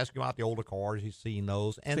he is asking about the older cars. He's seen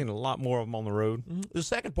those. And seen a lot more of them on the road. The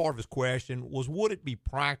second part of his question was, would it be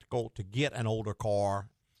practical to get an older car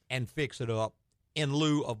and fix it up in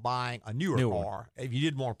lieu of buying a newer car if you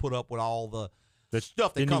didn't want to put up with all the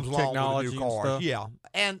stuff that comes along with the new cars? Yeah.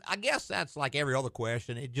 And I guess that's like every other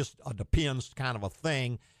question. It just depends kind of a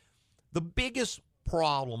thing. The biggest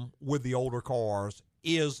problem with the older cars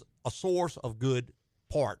is a source of good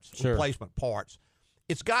parts, replacement parts.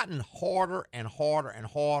 It's gotten harder and harder and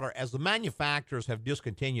harder as the manufacturers have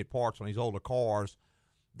discontinued parts on these older cars.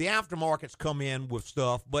 The aftermarkets come in with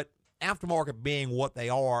stuff, but aftermarket being what they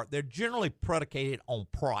are, they're generally predicated on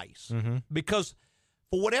price. Because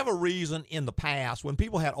for whatever reason in the past, when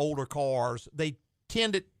people had older cars, they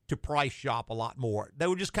tended to price shop a lot more. They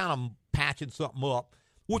were just kind of patching something up,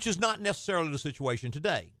 which is not necessarily the situation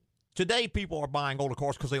today. Today, people are buying older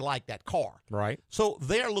cars because they like that car. Right. So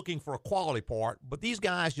they're looking for a quality part, but these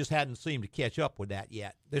guys just hadn't seemed to catch up with that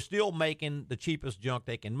yet. They're still making the cheapest junk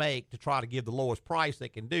they can make to try to give the lowest price they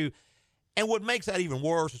can do. And what makes that even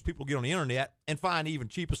worse is people get on the internet and find even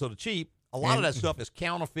cheapest of the cheap. A lot of that stuff is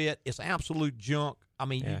counterfeit. It's absolute junk. I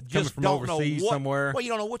mean, you just from don't know overseas somewhere. Well, you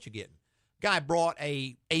don't know what you're getting. Guy brought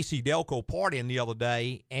a AC Delco part in the other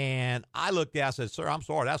day, and I looked at it and said, "Sir, I'm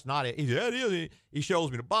sorry, that's not it." He said, "Yeah, it is." He shows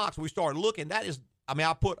me the box. We started looking. That is, I mean,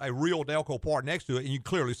 I put a real Delco part next to it, and you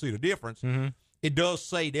clearly see the difference. It does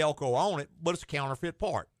say Delco on it, but it's a counterfeit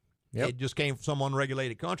part. It just came from some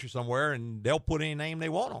unregulated country somewhere, and they'll put any name they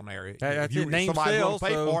want on there. That's if it. Name somebody's sales,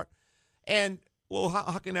 going to pay for it. And, well,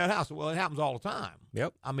 how can that happen? Well, it happens all the time.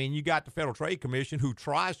 Yep. I mean, you got the Federal Trade Commission who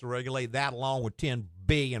tries to regulate that along with 10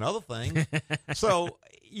 billion other things. So,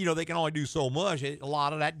 you know, they can only do so much. A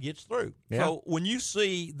lot of that gets through. Yeah. So when you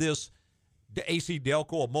see this AC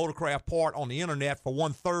Delco, a motorcraft part on the internet for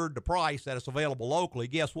 1/3 the price that it's available locally,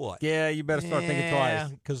 guess what? Yeah, you better start thinking twice.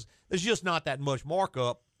 Because there's just not that much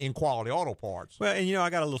markup in quality auto parts. Well, and, you know, I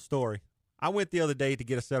got a little story. I went the other day to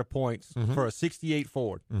get a set of points for a 68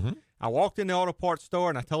 Ford. I walked in the auto parts store,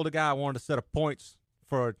 and I told the guy I wanted a set of points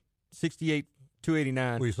for a 68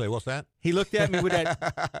 289. What do you say? What's that? He looked at me with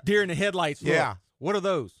that deer in the headlights look. Yeah. What are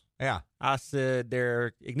those? Yeah. I said,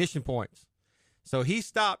 they're ignition points. So he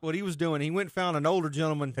stopped what he was doing. He went and found an older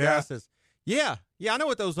gentleman. The guy says, yeah, I know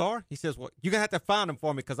what those are. He says, well, you're going to have to find them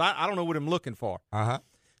for me because I don't know what I'm looking for.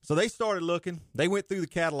 So they started looking. They went through the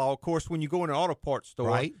catalog. Of course, when you go in an auto parts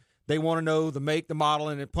store, they want to know the make, the model,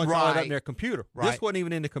 and it punches all that up in their computer. This wasn't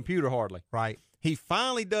even in the computer hardly. He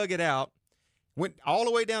finally dug it out, went all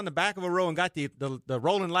the way down the back of a row and got the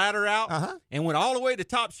rolling ladder out and went all the way to the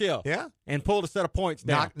top shelf and pulled a set of points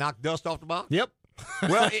down. Knock dust off the box? Yep.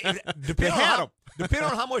 Well, depending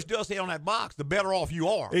on how much dust is on that box, the better off you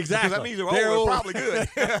are. Exactly. Because that means they're old. Probably good.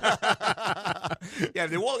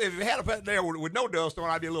 If it had a pet there with no dust on,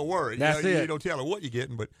 I'd be a little worried. That's it. You don't tell her what you're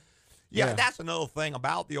getting, but that's another thing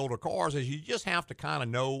about the older cars is you just have to kind of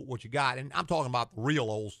know what you got. And I'm talking about the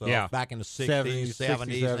real old stuff back in the 60s,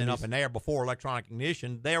 70s, and up in there before electronic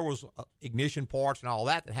ignition. There was ignition parts and all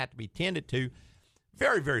that had to be tended to.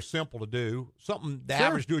 Very, very simple to do. Something the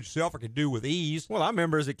average do-it-yourselfer could do with ease. Well, I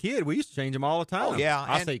remember as a kid, we used to change them all the time. Oh, yeah.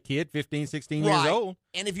 I say kid, 15, 16 years old.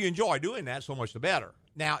 And if you enjoy doing that, so much the better.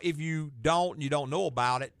 Now, if you don't and you don't know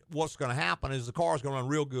about it, what's going to happen is the car is going to run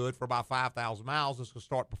real good for about 5,000 miles. It's going to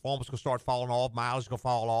start performance, going to start falling off. Mileage is going to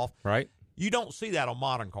fall off. Right. You don't see that on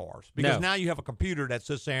modern cars because now you have a computer that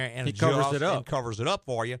sits there and covers it up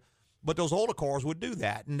for you. But those older cars would do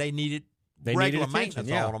that, and they needed regular maintenance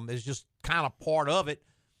on them. It's just kind of part of it.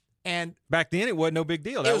 And back then, it wasn't no big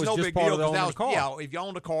deal. That was no just big part deal of the owning the car. Yeah, if you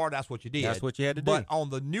owned a car, that's what you did. That's what you had to do. But on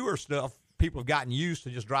the newer stuff, people have gotten used to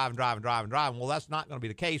just driving. Well, that's not going to be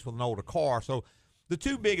the case with an older car. So the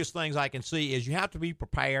two biggest things I can see is you have to be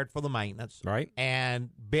prepared for the maintenance. Right. And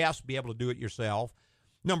best be able to do it yourself.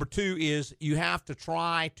 Number two is you have to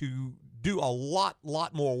try to do a lot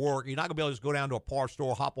more work. You're not going to be able to just go down to a parts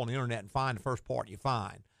store, hop on the internet, and find the first part you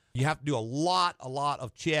find. You have to do a lot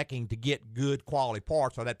of checking to get good quality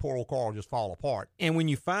parts, or that poor old car will just fall apart. And when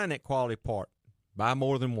you find that quality part, buy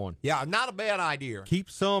more than one. Yeah, not a bad idea.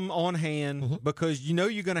 Keep some on hand because you know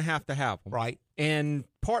you're going to have them. Right. And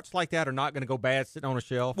parts like that are not going to go bad sitting on a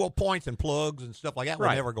shelf. Well, points and plugs and stuff like that will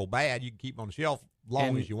never go bad. You can keep them on the shelf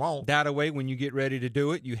long as you want. That way, when you get ready to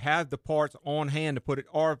do it, you have the parts on hand to put it,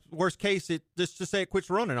 or worst case, just to say it quits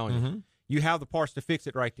running on you. you have the parts to fix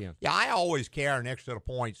it right then. Yeah, I always carry an extra set of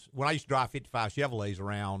points. When I used to drive 55 Chevrolets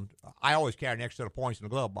around, I always carry an extra set of points in the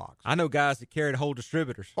glove box. I know guys that carried whole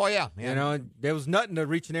distributors. Oh, yeah. You know, there was nothing to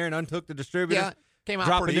reach in there and unhook the distributor. Yeah, came out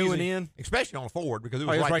drop pretty a new easy, one in. especially on a Ford because it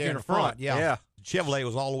was right there in the front. Yeah. Chevrolet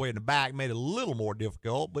was all the way in the back, made it a little more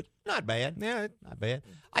difficult, but not bad. Yeah, not bad.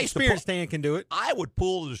 Experienced hand can do it. I would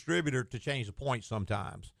pull the distributor to change the points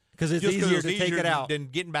sometimes because it's easier to take it out than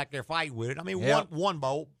getting back there fighting with it. I mean, one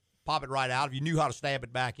bolt, pop it right out. If you knew how to stab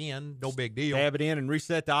it back in, no big deal. Stab it in and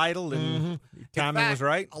reset the idle, and timing was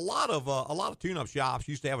right. A lot of tune-up shops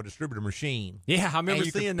used to have a distributor machine. Yeah, I remember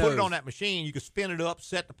seeing those. Put it on that machine. You could spin it up,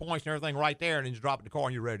 set the points and everything right there, and then just drop it in the car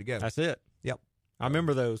and you're ready to go. That's it. Yep. I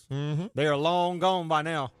remember those. They are long gone by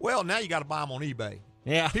now. Well, now you got to buy them on eBay.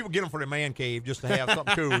 Yeah. People get them for their man cave just to have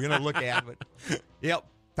something cool, to look at. But, yep,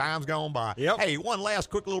 time's gone by. Yep. Hey, one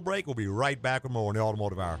last quick little break. We'll be right back with more in the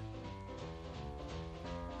Automotive Hour.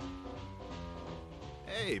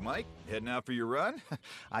 Hey, Mike, heading out for your run?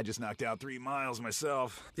 I just knocked out 3 miles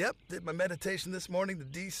myself. Yep, did my meditation this morning to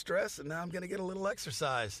de-stress, and now I'm going to get a little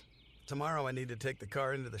exercise. Tomorrow I need to take the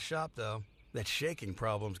car into the shop, though. That shaking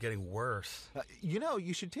problem's getting worse.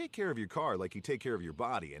 You should take care of your car like you take care of your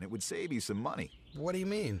body, and it would save you some money. What do you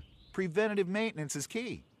mean? Preventative maintenance is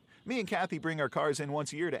key. Me and Kathy bring our cars in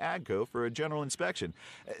once a year to AGCO for a general inspection.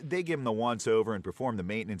 They give them the once-over and perform the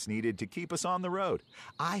maintenance needed to keep us on the road.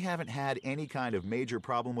 I haven't had any kind of major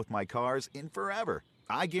problem with my cars in forever.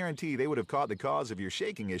 I guarantee they would have caught the cause of your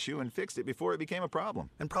shaking issue and fixed it before it became a problem.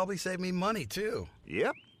 And probably saved me money, too.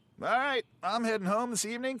 Yep. All right, I'm heading home this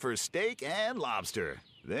evening for steak and lobster.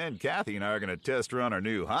 Then Kathy and I are going to test run our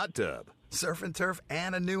new hot tub. Surf and turf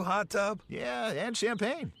and a new hot tub? Yeah, and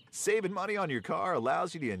champagne. Saving money on your car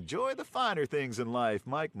allows you to enjoy the finer things in life,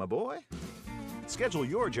 Mike, my boy. Schedule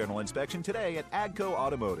your general inspection today at AGCO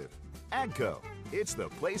Automotive. AGCO, it's the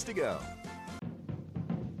place to go.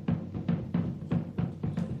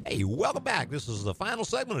 Hey, welcome back. This is the final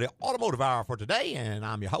segment of the Automotive Hour for today, and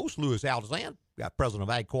I'm your host, Louis Altazan. Got President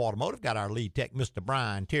of AGCO Automotive, got our lead tech, Mr.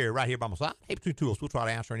 Brian Terry, right here by my side. Hey, between two of us, we'll try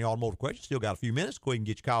to answer any automotive questions. Still got a few minutes. Go ahead and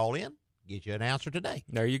get your call in. Get you an answer today.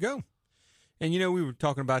 There you go. And, we were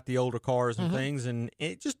talking about the older cars and things, and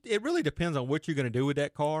it really depends on what you're going to do with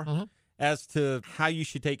that car as to how you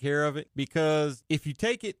should take care of it. Because if you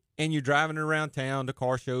take it and you're driving it around town to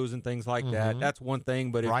car shows and things like that, that's one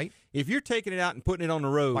thing. But if you're taking it out and putting it on the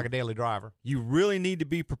road, like a daily driver, you really need to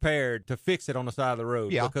be prepared to fix it on the side of the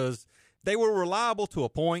road. Yeah. Because they were reliable to a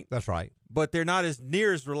point. That's right. But they're not as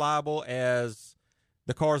near as reliable as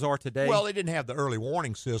the cars are today. Well, they didn't have the early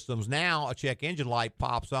warning systems. Now a check engine light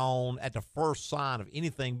pops on at the first sign of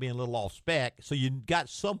anything being a little off spec. So you got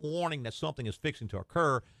some warning that something is fixing to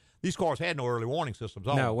occur. These cars had no early warning systems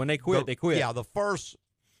on. No, when they quit, they quit. Yeah, the first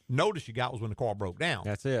notice you got was when the car broke down.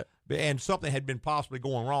 That's it. And something had been possibly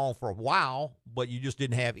going wrong for a while, but you just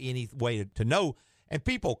didn't have any way to know. And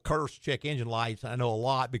people curse check engine lights, I know a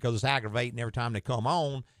lot, because it's aggravating every time they come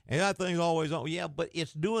on. And that thing's always on. Yeah, but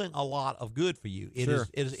it's doing a lot of good for you. It's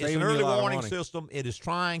an early warning system. It is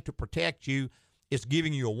trying to protect you. It's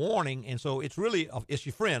giving you a warning. And so it's really, it's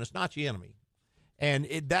your friend. It's not your enemy. And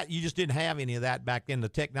you just didn't have any of that back then. The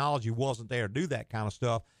technology wasn't there to do that kind of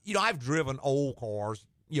stuff. I've driven old cars.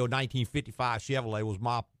 1955 Chevrolet was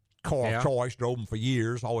my car of choice. Drove them for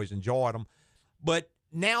years. Always enjoyed them. But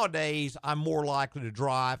nowadays, I'm more likely to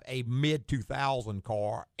drive a mid-2000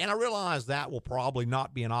 car, and I realize that will probably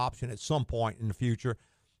not be an option at some point in the future.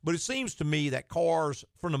 But it seems to me that cars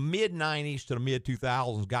from the mid-90s to the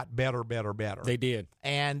mid-2000s got better. They did.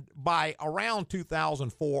 And by around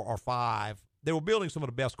 2004 or 5, they were building some of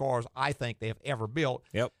the best cars I think they have ever built.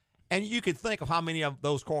 Yep. And you could think of how many of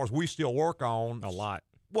those cars we still work on. A lot.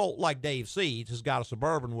 Well, like Dave Seeds has got a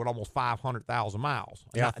Suburban with almost 500,000 miles.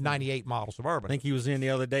 Yeah. 98 model Suburban. I think he was in the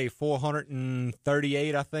other day,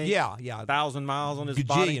 438, I think. Yeah. 1,000 miles on his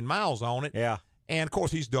body. Gajillion miles on it. Yeah. And, of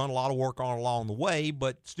course, he's done a lot of work on it along the way,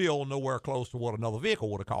 but still nowhere close to what another vehicle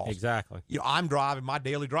would have cost. Exactly. I'm driving, my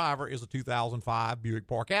daily driver is a 2005 Buick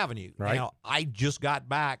Park Avenue. Right. Now, I just got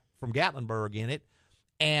back from Gatlinburg in it,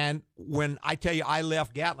 and when I tell you I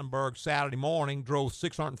left Gatlinburg Saturday morning, drove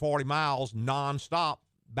 640 miles nonstop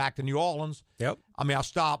back to New Orleans. Yep. I mean, I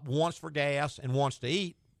stopped once for gas and once to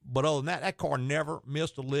eat. But other than that, that car never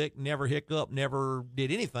missed a lick, never hiccuped, never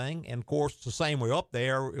did anything. And, of course, it's the same way up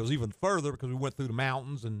there. It was even further because we went through the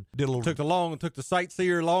mountains and did a little. Took the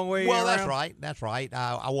sightseer long way Well, around. that's right.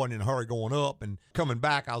 I wasn't in a hurry going up, and coming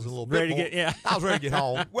back, I was a little ready bit to get, I was ready to get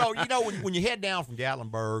home. Well, when you head down from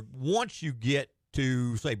Gatlinburg, once you get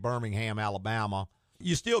to, say, Birmingham, Alabama,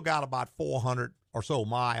 you still got about 400 or so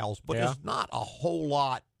miles, but there's not a whole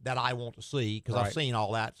lot that I want to see because I've seen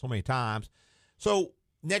all that so many times. So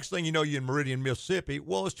next thing you know, you're in Meridian, Mississippi.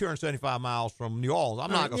 Well, it's 275 miles from New Orleans.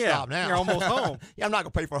 I'm not going to stop now. You're almost home. Yeah, I'm not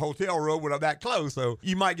going to pay for a hotel room when I'm that close. So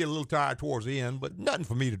you might get a little tired towards the end, but nothing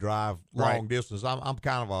for me to drive long distance. I'm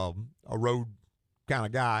kind of a road kind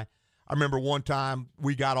of guy. I remember one time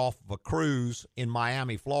we got off of a cruise in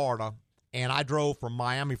Miami, Florida, and I drove from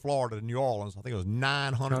Miami, Florida to New Orleans. I think it was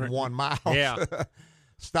 901 miles. Yeah.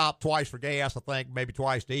 Stopped twice for gas, I think, maybe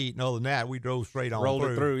twice to eat. And other than that, we drove straight on Rolled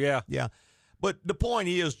it through, yeah. Yeah. But the point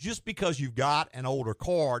is, just because you've got an older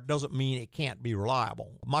car doesn't mean it can't be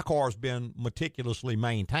reliable. My car's been meticulously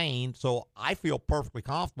maintained, so I feel perfectly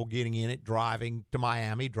comfortable getting in it, driving to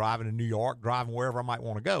Miami, driving to New York, driving wherever I might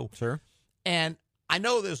want to go. Sure. And I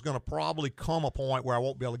know there's going to probably come a point where I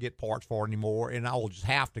won't be able to get parts for it anymore, and I will just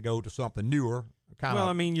have to go to something newer. Well,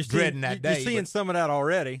 I mean, you're dreading that day. You're seeing some of that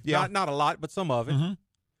already. Yeah. Not a lot, but some of it. Mm-hmm.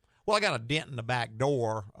 Well, I got a dent in the back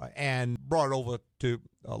door and brought it over to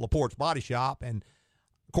LaPorte's Body Shop. And,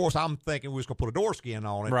 of course, I'm thinking we was going to put a door skin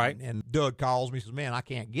on it. Right. And Doug calls me and says, man, I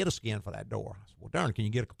can't get a skin for that door. I said, well, darn, can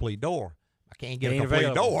you get a complete door? I can't get a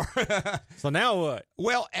complete door. So now what?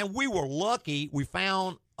 Well, and we were lucky. We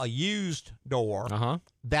found a used door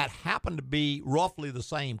that happened to be roughly the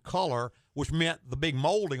same color, which meant the big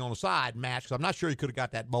molding on the side matched. Because I'm not sure you could have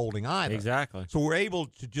got that molding either. Exactly. So we're able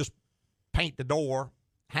to just paint the door,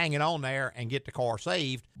 hang it on there, and get the car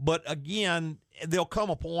saved. But again, there'll come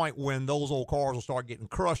a point when those old cars will start getting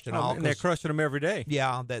crushed and all. And they're crushing them every day.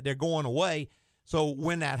 Yeah, they're going away. So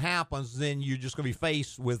when that happens, then you're just going to be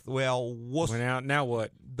faced with, well, what's now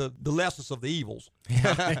what? The lessest of the evils.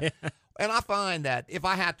 And I find that if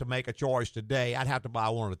I had to make a choice today, I'd have to buy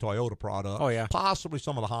one of the Toyota products. Oh, yeah. Possibly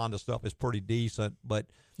some of the Honda stuff is pretty decent, but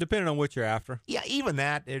depending on what you're after. Yeah, even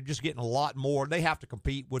that, they're just getting a lot more. They have to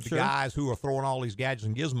compete with the guys who are throwing all these gadgets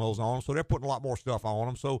and gizmos on them, so they're putting a lot more stuff on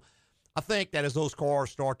them. So I think that as those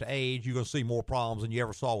cars start to age, you're going to see more problems than you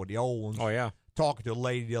ever saw with the old ones. Oh, yeah. Talking to a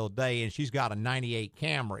lady the other day, and she's got a 98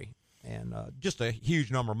 Camry and just a huge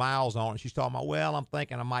number of miles on it. She's talking about, well, I'm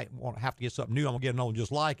thinking I might want to have to get something new. I'm going to get another one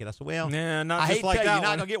just like it. I said, well, not I just hate like to tell you, that you're not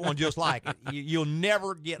one. going to get one just like it. You'll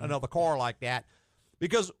never get another car like that.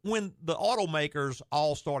 Because when the automakers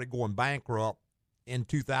all started going bankrupt in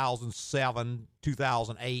 2007,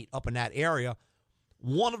 2008, up in that area,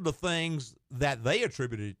 one of the things that they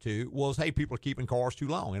attributed it to was, hey, people are keeping cars too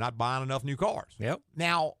long. They're not buying enough new cars. Yep.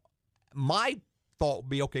 Now, my thought would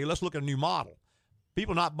be, okay, let's look at a new model.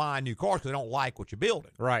 People are not buying new cars because they don't like what you're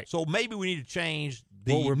building. Right. So maybe we need to change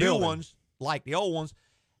the new ones like the old ones.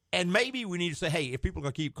 And maybe we need to say, hey, if people are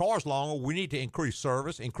going to keep cars longer, we need to increase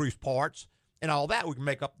service, increase parts, and all that. We can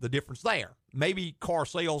make up the difference there. Maybe car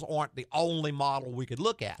sales aren't the only model we could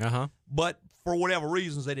look at. But for whatever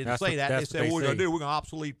reasons, they didn't say that. They said, what we're going to do, we're going to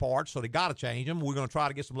obsolete parts, so they got to change them. We're going to try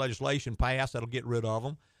to get some legislation passed that'll get rid of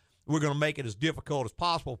them. We're going to make it as difficult as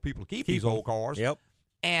possible for people to keep these old cars. Yep.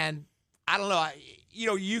 And I don't know,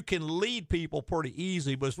 you can lead people pretty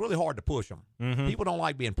easy, but it's really hard to push them. People don't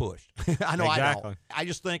like being pushed. I know I don't. I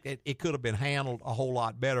just think that it could have been handled a whole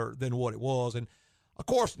lot better than what it was. And, of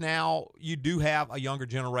course, now you do have a younger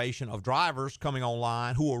generation of drivers coming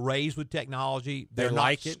online who are raised with technology. They're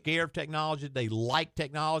not scared of technology. They like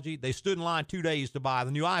technology. They stood in line 2 days to buy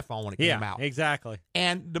the new iPhone when it came out. Yeah, exactly.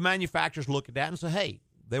 And the manufacturers look at that and say, hey,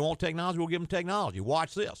 they want technology, we'll give them technology.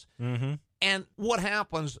 Watch this. And what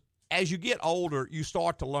happens as you get older, you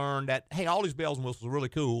start to learn that, hey, all these bells and whistles are really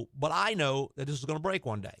cool, but I know that this is going to break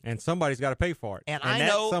one day. And somebody's got to pay for it. And I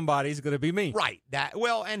know somebody's going to be me. Right.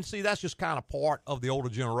 And see, that's just kind of part of the older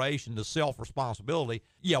generation, the self-responsibility.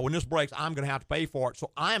 Yeah, when this breaks, I'm going to have to pay for it,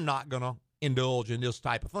 so I'm not going to indulge in this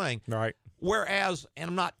type of thing. Right. Whereas, and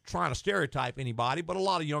I'm not trying to stereotype anybody, but a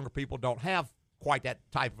lot of younger people don't have quite that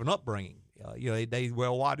type of an upbringing.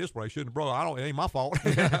 Why this break? Shouldn't have broke. It ain't my fault.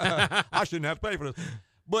 I shouldn't have to pay for this.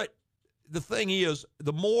 But the thing is,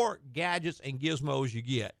 the more gadgets and gizmos you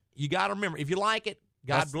get, you got to remember, if you like it,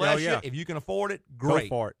 God bless you. If you can afford it, great.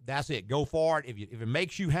 Go for it. That's it. Go for it. If it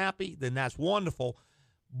makes you happy, then that's wonderful.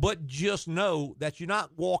 But just know that you're not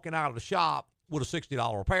walking out of the shop with a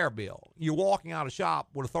 $60 repair bill. You're walking out of the shop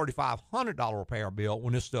with a $3,500 repair bill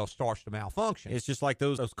when this stuff starts to malfunction. It's just like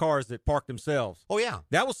those cars that park themselves. Oh, yeah.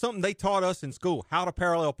 That was something they taught us in school, how to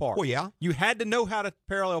parallel park. Oh, yeah. You had to know how to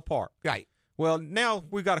parallel park. Right. Well, now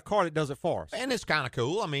we've got a car that does it for us. And it's kind of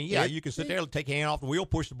cool. I mean, you can sit there, take your hand off the wheel,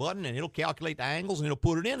 push the button, and it'll calculate the angles, and it'll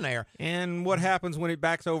put it in there. And what happens when it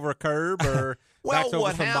backs over a curb or Well, backs over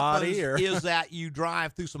what somebody. happens is that you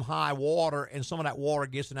drive through some high water, and some of that water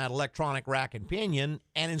gets in that electronic rack and pinion,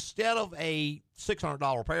 and instead of a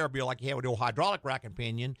 $600 repair bill like you had with the old hydraulic rack and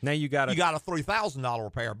pinion, now you got a $3,000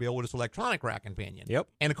 repair bill with this electronic rack and pinion. Yep.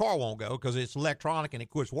 And the car won't go because it's electronic and it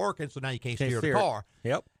quits working, so now you can't steer the car.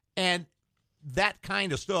 Yep. And that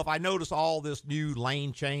kind of stuff, I notice all this new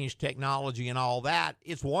lane change technology and all that.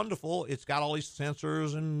 It's wonderful. It's got all these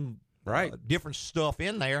sensors and different stuff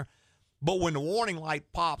in there. But when the warning light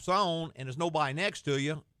pops on and there's nobody next to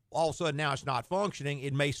you, all of a sudden now it's not functioning.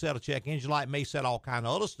 It may set a check engine light, may set all kind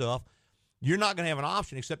of other stuff. You're not going to have an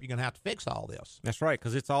option except you're going to have to fix all this. That's right,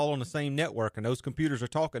 because it's all on the same network, and those computers are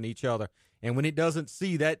talking to each other. And when it doesn't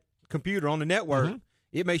see that computer on the network,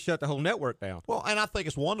 it may shut the whole network down. Well, and I think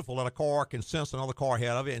it's wonderful that a car can sense another car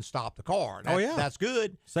ahead of it and stop the car. That's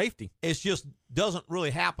good. Safety. It just doesn't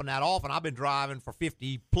really happen that often. I've been driving for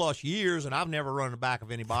 50-plus years, and I've never run in the back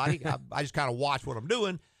of anybody. I just kind of watch what I'm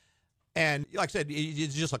doing. And like I said,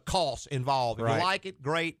 it's just a cost involved. If you like it,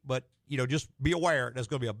 great, but just be aware there's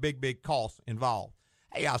going to be a big, big cost involved.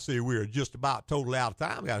 Hey, I see we're just about totally out of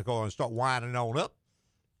time. We got to go and start winding on up.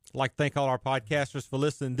 I'd like to thank all our podcasters for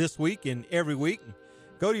listening this week and every week.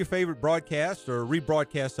 Go to your favorite broadcast or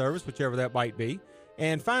rebroadcast service, whichever that might be,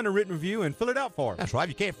 and find a written review and fill it out for us. That's right. If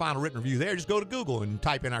you can't find a written review there, just go to Google and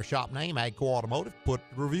type in our shop name, AGCO Automotive, put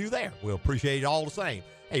the review there. We'll appreciate it all the same.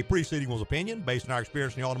 Hey, preceding was opinion based on our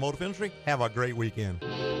experience in the automotive industry. Have a great weekend.